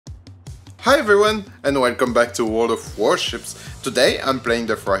Hi everyone, and welcome back to World of Warships. Today I'm playing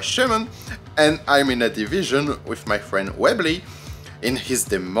the Fry Shaman, and I'm in a division with my friend Webley in his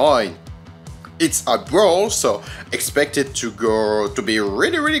Des Moines. It's a brawl, so expect it to be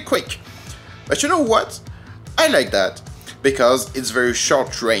really quick. But you know what? I like that, because it's very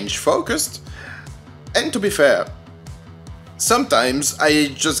short range focused, and to be fair, sometimes I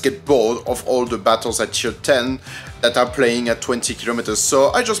just get bored of all the battles at tier 10 that are playing at 20 kilometers,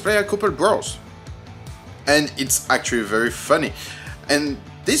 so I just play a couple brawls. And it's actually very funny. And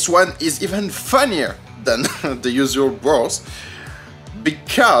this one is even funnier than the usual brawls,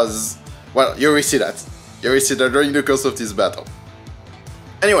 because, well, you will see that. You will see that during the course of this battle.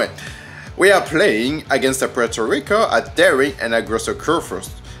 Anyway, we are playing against a Puerto Rico, a Daring, and a Grosser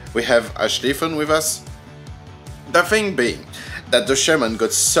Kurfürst. We have a Schlieffen with us. The thing being that the Shaman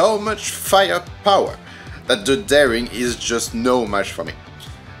got so much firepower that the Daring is just no match for me.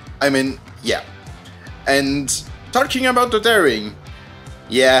 I mean, yeah. And talking about the Daring,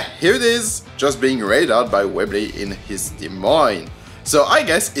 yeah, here it is, just being raided by Webley in his Des Moines. So I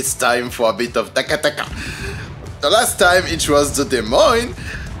guess it's time for a bit of taka-taka. The last time it was the Des Moines,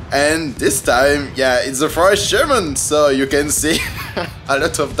 and this time, yeah, it's the Fry Shaman, so you can see a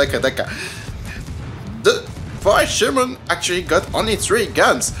lot of taka-taka. The Fry Shaman actually got only 3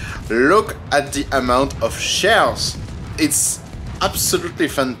 guns. Look at the amount of shells. It's absolutely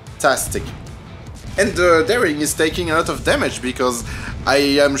fantastic. And the Daring is taking a lot of damage because I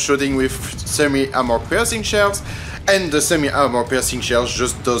am shooting with semi-armor piercing shells, and the semi-armor piercing shells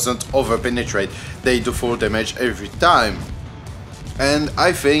just doesn't over-penetrate. They do full damage every time. And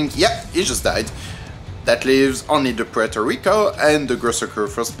I think, yeah, he just died. That leaves only the Puerto Rico and the Grosser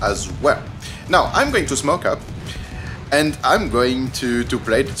Kurfürst as well. Now, I'm going to smoke up, and I'm going to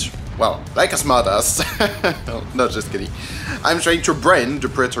play it, well, like a smartass. No, just kidding. I'm trying to brain the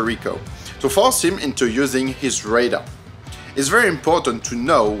Puerto Rico, to force him into using his radar. It's very important to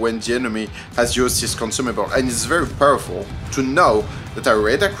know when the enemy has used his consumable, and it's very powerful to know that a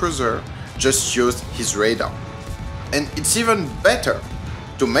radar cruiser just used his radar. And it's even better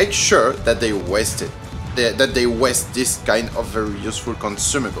to make sure that they waste it, that they waste this kind of very useful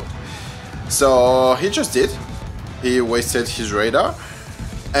consumable. So he just did. He wasted his radar,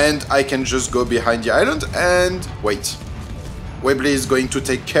 and I can just go behind the island and wait. Webley is going to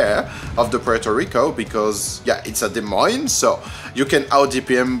take care of the Puerto Rico because, yeah, it's a Des Moines, so you can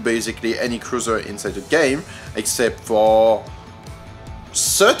out-DPM basically any cruiser inside the game, except for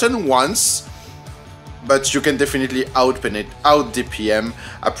certain ones, but you can definitely out-DPM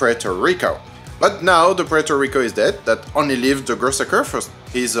a Puerto Rico. But now the Puerto Rico is dead, that only leaves the Grosser Kurfürst.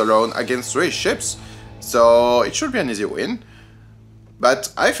 He's alone against 3 ships, so it should be an easy win.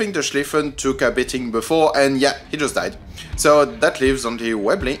 But I think the Schlieffen took a beating before, and yeah, he just died. So that leaves only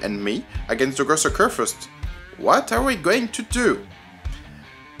Webley and me against the Grosser Kurfürst. What are we going to do?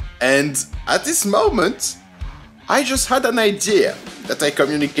 And at this moment, I just had an idea that I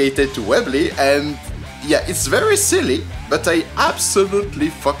communicated to Webley, and yeah, it's very silly, but I absolutely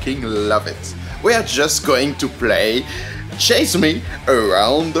fucking love it. We are just going to play Chase Me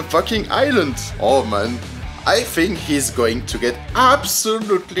around the fucking island. Oh man, I think he's going to get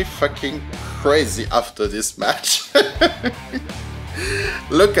absolutely fucking crazy after this match.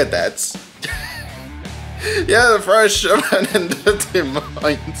 Look at that. Yeah, the Fry Shaman and the Des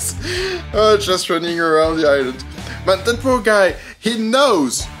Moines are just running around the island. But that poor guy, he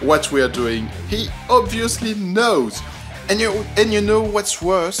knows what we are doing. He obviously knows. And you know what's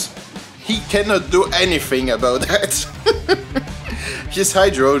worse? He cannot do anything about that. His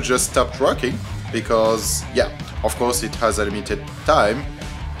Hydro just stopped rocking because, yeah, of course it has a limited time.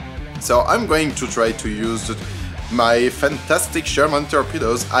 So I'm going to try to use my fantastic Sherman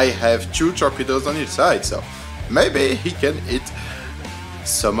torpedoes. I have 2 torpedoes on each side, so maybe he can hit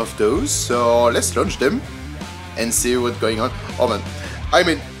some of those. So let's launch them and see what's going on. Oh man, I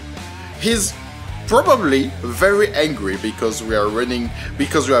mean, he's probably very angry because we are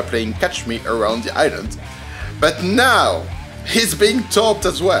playing Catch Me around the island. But now he's being torped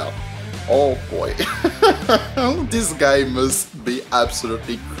as well. Oh boy. This guy must be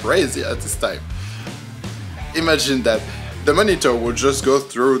absolutely crazy at this time. Imagine that. The monitor would just go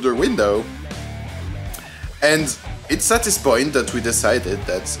through the window. And it's at this point that we decided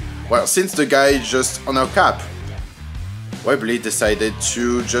that, well, since the guy is just on our cap, Webley decided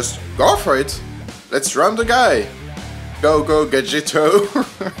to just go for it. Let's ram the guy. Go, go, Gadgetto.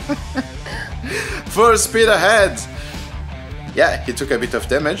 Full speed ahead. Yeah, he took a bit of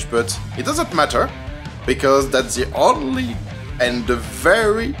damage, but it doesn't matter, because that's the only and the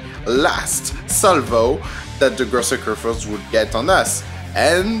very last salvo that the Grosser Kurfürst would get on us.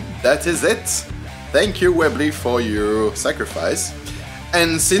 And that is it. Thank you, Webley, for your sacrifice.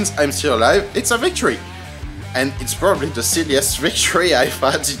 And since I'm still alive, it's a victory. And it's probably the silliest victory I've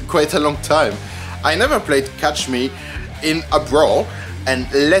had in quite a long time. I never played Catch Me in a brawl,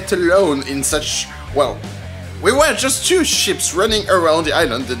 and let alone in such, well, we were just two ships running around the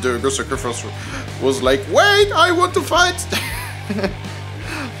island, and the Berserker Force was like, wait, I want to fight!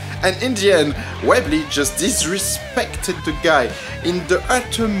 And in the end, Webley just disrespected the guy in the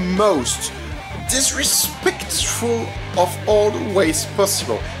uttermost, disrespectful of all the ways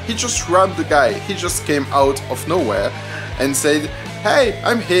possible. He just rammed the guy, he just came out of nowhere and said, hey,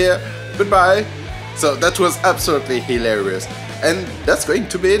 I'm here, goodbye. So that was absolutely hilarious. And that's going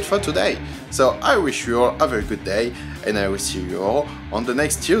to be it for today. So I wish you all a very good day, and I will see you all on the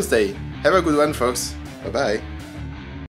next Tuesday. Have a good one, folks. Bye bye.